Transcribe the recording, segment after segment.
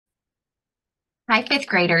Hi, fifth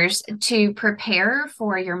graders. To prepare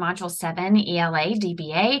for your Module 7 ELA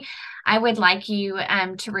DBA, I would like you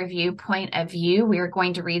to review point of view. We are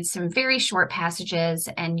going to read some very short passages,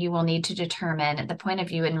 and you will need to determine the point of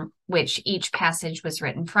view in which each passage was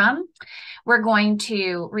written from. We're going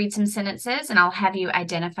to read some sentences, and I'll have you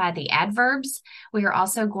identify the adverbs. We are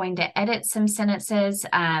also going to edit some sentences,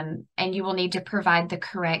 and you will need to provide the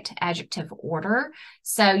correct adjective order.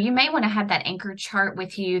 So you may want to have that anchor chart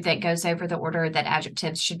with you that goes over the order that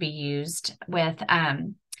adjectives should be used with.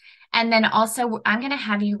 And then also, I'm going to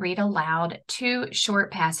have you read aloud two short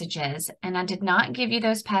passages. And I did not give you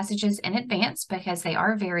those passages in advance because they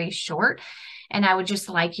are very short. And I would just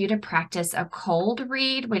like you to practice a cold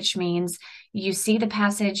read, which means you see the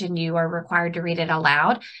passage and you are required to read it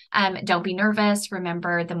aloud. Don't be nervous.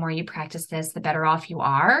 Remember, the more you practice this, the better off you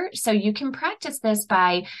are. So you can practice this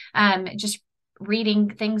by just reading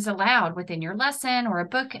things aloud within your lesson or a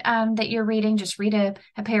book that you're reading. Just read a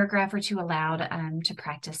paragraph or two aloud to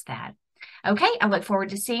practice that. Okay, I look forward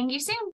to seeing you soon.